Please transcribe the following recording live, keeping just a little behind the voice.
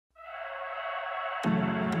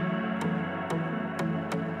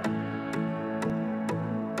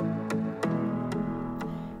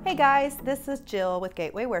Hey guys, this is Jill with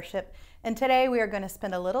Gateway Worship, and today we are going to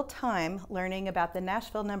spend a little time learning about the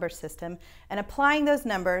Nashville Number System and applying those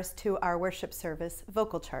numbers to our worship service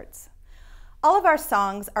vocal charts. All of our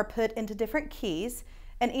songs are put into different keys,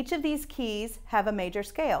 and each of these keys have a major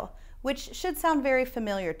scale, which should sound very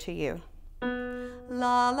familiar to you.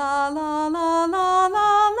 La la la la la la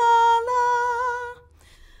la la.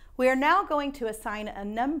 We are now going to assign a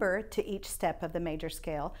number to each step of the major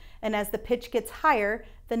scale, and as the pitch gets higher,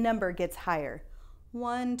 the number gets higher.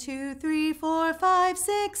 1, 2, 3, 4, 5,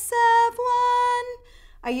 6, 7, 1.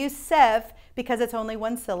 I use sev because it's only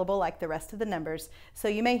one syllable like the rest of the numbers, so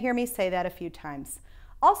you may hear me say that a few times.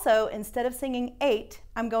 Also, instead of singing 8,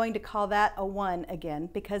 I'm going to call that a 1 again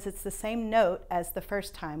because it's the same note as the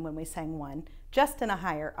first time when we sang 1, just in a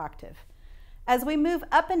higher octave. As we move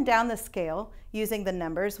up and down the scale using the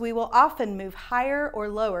numbers, we will often move higher or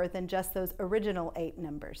lower than just those original 8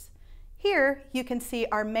 numbers. Here you can see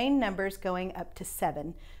our main numbers going up to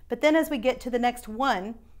 7, but then as we get to the next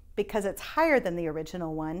 1, because it's higher than the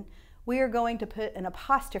original 1, we are going to put an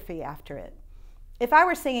apostrophe after it. If I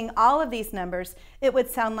were singing all of these numbers, it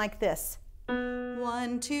would sound like this.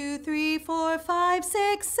 1, 2, 3, 4, 5, 6, 7,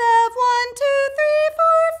 1, 2, 3, 4,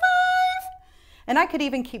 5. And I could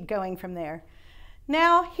even keep going from there.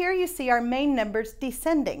 Now, here you see our main numbers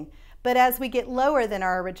descending, but as we get lower than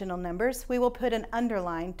our original numbers, we will put an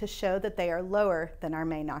underline to show that they are lower than our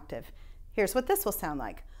main octave. Here's what this will sound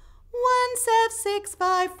like. 1, 7, 6,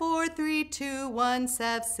 5, 4, 3, 2, 1,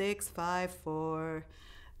 7, 6, 5, 4.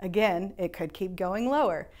 Again, it could keep going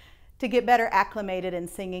lower. To get better acclimated in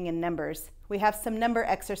singing in numbers, we have some number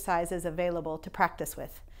exercises available to practice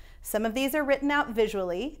with. Some of these are written out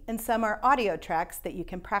visually, and some are audio tracks that you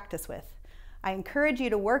can practice with. I encourage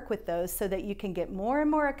you to work with those so that you can get more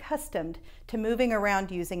and more accustomed to moving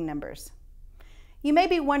around using numbers. You may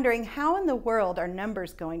be wondering, how in the world are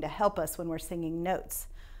numbers going to help us when we're singing notes?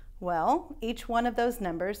 Well, each one of those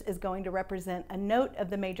numbers is going to represent a note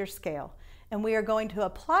of the major scale, and we are going to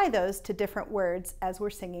apply those to different words as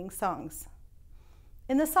we're singing songs.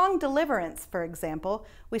 In the song Deliverance, for example,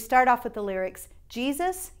 we start off with the lyrics,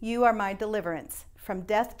 Jesus, you are my deliverance, from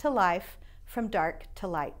death to life, from dark to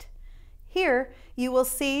light. Here, you will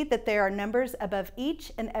see that there are numbers above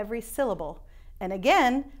each and every syllable, and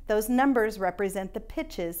again, those numbers represent the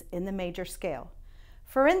pitches in the major scale.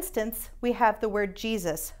 For instance, we have the word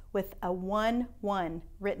Jesus with a 1, 1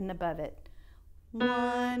 written above it.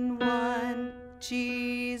 1, 1,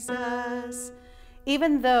 Jesus.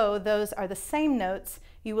 Even though those are the same notes,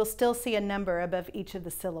 you will still see a number above each of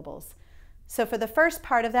the syllables. So for the first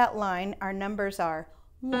part of that line, our numbers are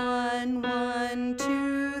 1, 1,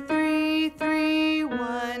 2, 3, 3,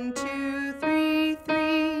 1, 2, 3,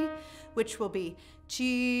 3, which will be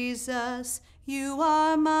Jesus, you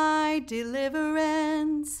are my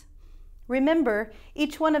deliverance. Remember,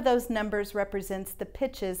 each one of those numbers represents the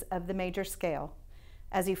pitches of the major scale.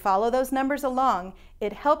 As you follow those numbers along,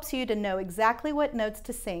 it helps you to know exactly what notes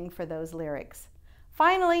to sing for those lyrics.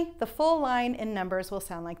 Finally, the full line in numbers will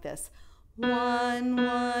sound like this. 1,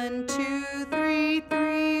 1, 2, 3,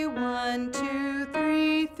 3, 1, 2,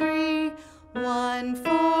 3, 3, 1,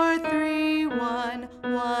 4, 3, 1,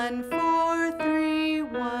 1, 4, 3,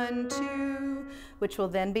 1, 2, which will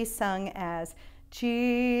then be sung as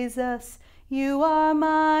Jesus, you are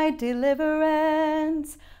my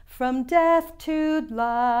deliverance, from death to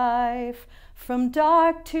life, from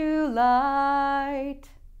dark to light.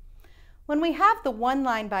 When we have the one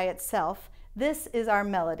line by itself, this is our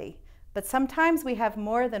melody. But sometimes we have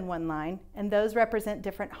more than one line, and those represent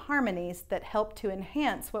different harmonies that help to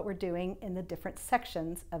enhance what we're doing in the different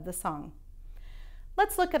sections of the song.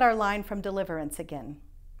 Let's look at our line from Deliverance again.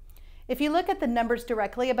 If you look at the numbers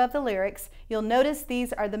directly above the lyrics, you'll notice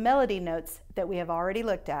these are the melody notes that we have already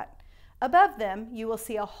looked at. Above them, you will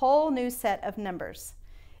see a whole new set of numbers.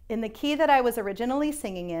 In the key that I was originally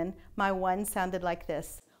singing in, my 1 sounded like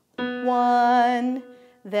this. 1,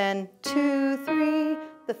 then 2, 3,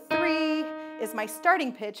 the 3 is my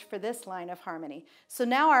starting pitch for this line of harmony. So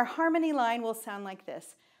now our harmony line will sound like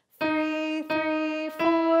this. 3, 3,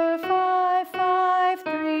 4, 5, 5,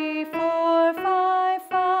 3, 4, 5,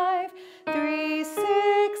 5, 3,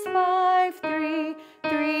 6, 5, 3,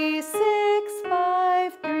 3, 6,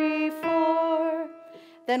 5, 3, 4.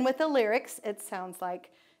 Then with the lyrics, it sounds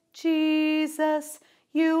like, Jesus,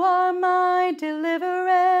 you are my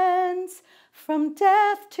deliverance, from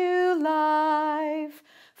death to life,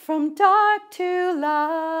 from dark to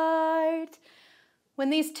light. When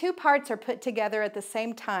these two parts are put together at the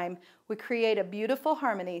same time, we create a beautiful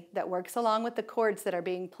harmony that works along with the chords that are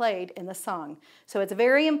being played in the song. So it's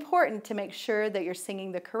very important to make sure that you're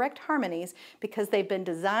singing the correct harmonies because they've been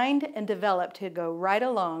designed and developed to go right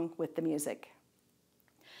along with the music.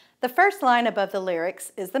 The first line above the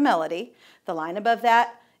lyrics is the melody. The line above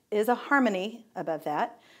that is a harmony above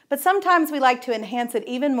that. But sometimes we like to enhance it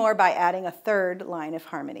even more by adding a third line of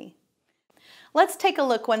harmony. Let's take a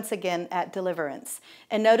look once again at Deliverance.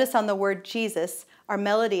 And notice on the word Jesus, our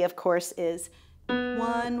melody, of course, is 1,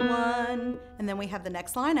 1. And then we have the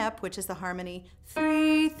next line up, which is the harmony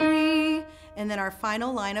 3, 3. And then our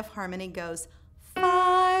final line of harmony goes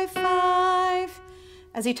 5, 5.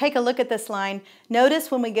 As you take a look at this line, notice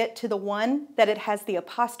when we get to the 1 that it has the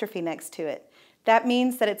apostrophe next to it. That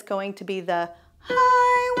means that it's going to be the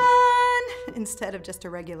high 1 instead of just a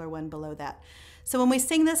regular 1 below that. So when we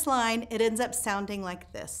sing this line, it ends up sounding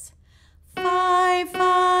like this. 5,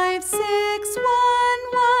 5, 6, 1,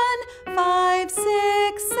 1, 5,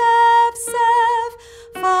 6, 7,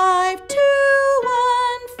 5, 2,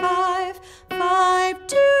 1, 5, 5,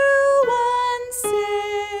 2, 1,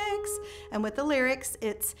 6. And with the lyrics,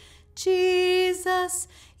 it's Jesus,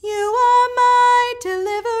 you are my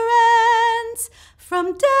deliverance,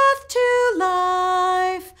 from death to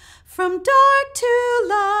life, from dark to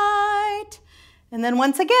light. And then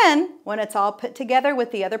once again, when it's all put together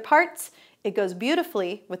with the other parts, it goes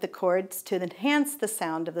beautifully with the chords to enhance the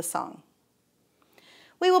sound of the song.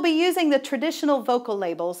 We will be using the traditional vocal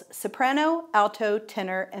labels soprano, alto,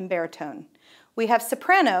 tenor, and baritone. We have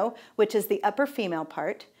soprano, which is the upper female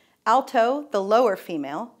part, alto, the lower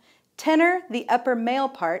female, tenor, the upper male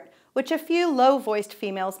part, which a few low-voiced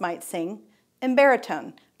females might sing, and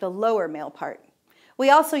baritone, the lower male part. We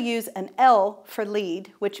also use an L for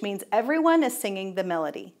lead, which means everyone is singing the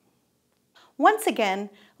melody. Once again,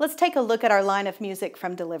 let's take a look at our line of music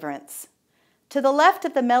from Deliverance. To the left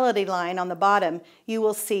of the melody line on the bottom, you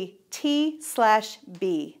will see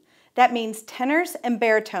T/B. That means tenors and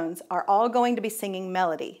baritones are all going to be singing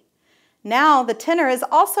melody. Now the tenor is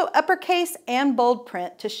also uppercase and bold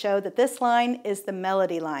print to show that this line is the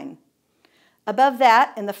melody line. Above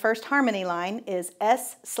that, in the first harmony line, is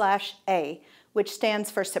S/A, which stands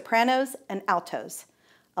for sopranos and altos.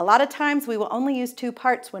 A lot of times we will only use 2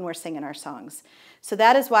 parts when we're singing our songs. So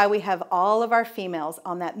that is why we have all of our females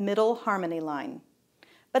on that middle harmony line.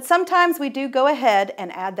 But sometimes we do go ahead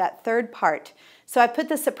and add that third part. So I put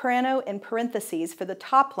the soprano in parentheses for the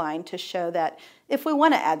top line to show that if we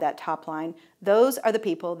want to add that top line, those are the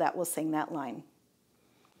people that will sing that line.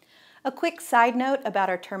 A quick side note about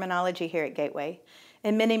our terminology here at Gateway.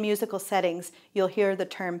 In many musical settings, you'll hear the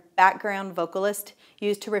term background vocalist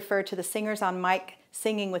used to refer to the singers on mic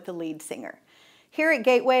singing with the lead singer. Here at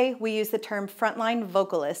Gateway, we use the term frontline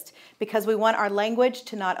vocalist because we want our language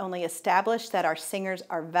to not only establish that our singers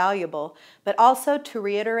are valuable, but also to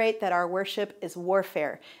reiterate that our worship is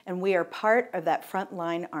warfare and we are part of that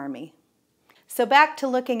frontline army. So back to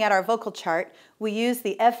looking at our vocal chart, we use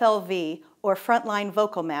the FLV or frontline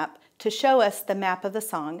vocal map to show us the map of the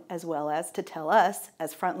song as well as to tell us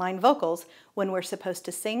as frontline vocals when we're supposed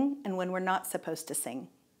to sing and when we're not supposed to sing.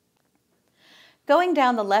 Going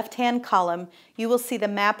down the left-hand column, you will see the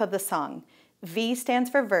map of the song. V stands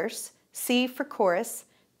for verse, C for chorus,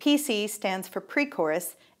 PC stands for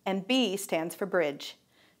pre-chorus, and B stands for bridge.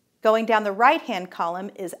 Going down the right-hand column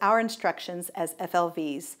is our instructions as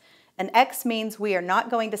FLVs. An X means we are not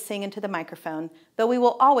going to sing into the microphone, though we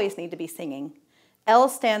will always need to be singing. L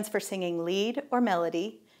stands for singing lead or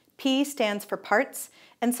melody, P stands for parts,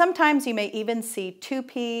 and sometimes you may even see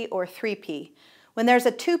 2P or 3P. When there's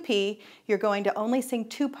a 2P, you're going to only sing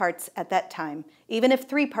 2 parts at that time, even if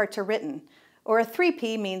 3 parts are written, or a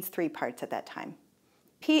 3P means 3 parts at that time.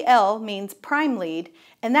 PL means prime lead,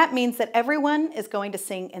 and that means that everyone is going to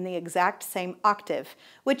sing in the exact same octave,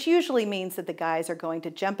 which usually means that the guys are going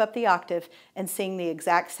to jump up the octave and sing the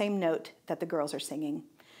exact same note that the girls are singing.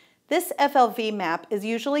 This FLV map is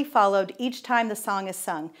usually followed each time the song is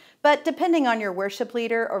sung, but depending on your worship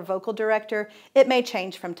leader or vocal director, it may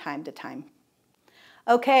change from time to time.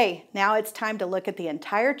 Okay, now it's time to look at the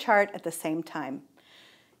entire chart at the same time.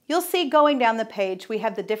 You'll see going down the page we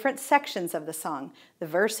have the different sections of the song, the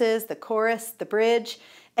verses, the chorus, the bridge,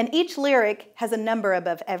 and each lyric has a number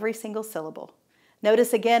above every single syllable.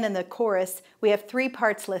 Notice again in the chorus we have 3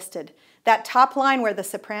 parts listed. That top line where the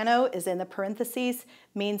soprano is in the parentheses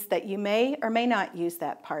means that you may or may not use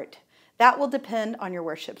that part. That will depend on your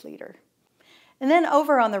worship leader. And then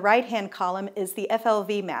over on the right-hand column is the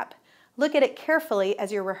FLV map. Look at it carefully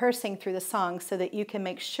as you're rehearsing through the song so that you can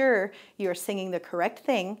make sure you are singing the correct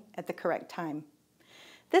thing at the correct time.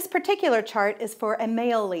 This particular chart is for a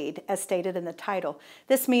male lead, as stated in the title.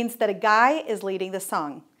 This means that a guy is leading the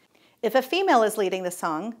song. If a female is leading the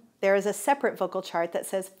song, there is a separate vocal chart that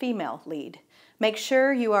says female lead. Make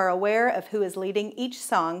sure you are aware of who is leading each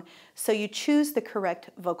song so you choose the correct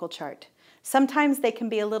vocal chart. Sometimes they can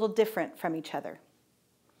be a little different from each other.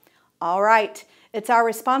 All right, it's our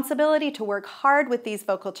responsibility to work hard with these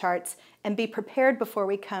vocal charts and be prepared before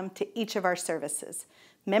we come to each of our services.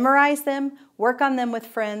 Memorize them, work on them with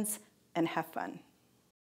friends, and have fun.